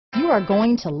are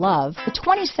going to love the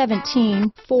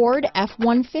 2017 Ford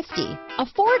F-150. A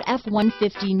Ford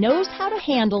F-150 knows how to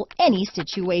handle any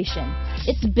situation.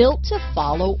 It's built to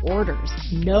follow orders,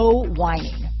 no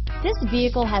whining. This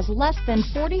vehicle has less than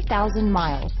 40,000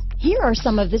 miles. Here are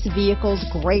some of this vehicle's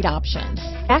great options: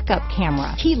 backup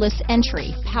camera, keyless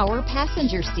entry, power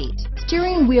passenger seat,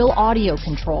 steering wheel audio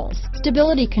controls,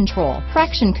 stability control,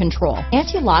 traction control,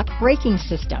 anti-lock braking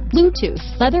system, Bluetooth,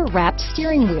 leather-wrapped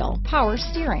steering wheel, power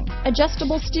steering,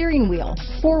 adjustable steering wheel,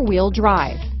 four-wheel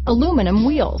drive, aluminum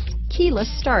wheels,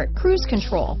 keyless start, cruise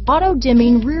control,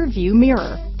 auto-dimming rear-view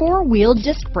mirror, four-wheel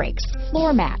disc brakes,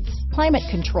 floor mats, climate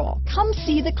control. Come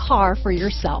see the car for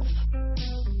yourself.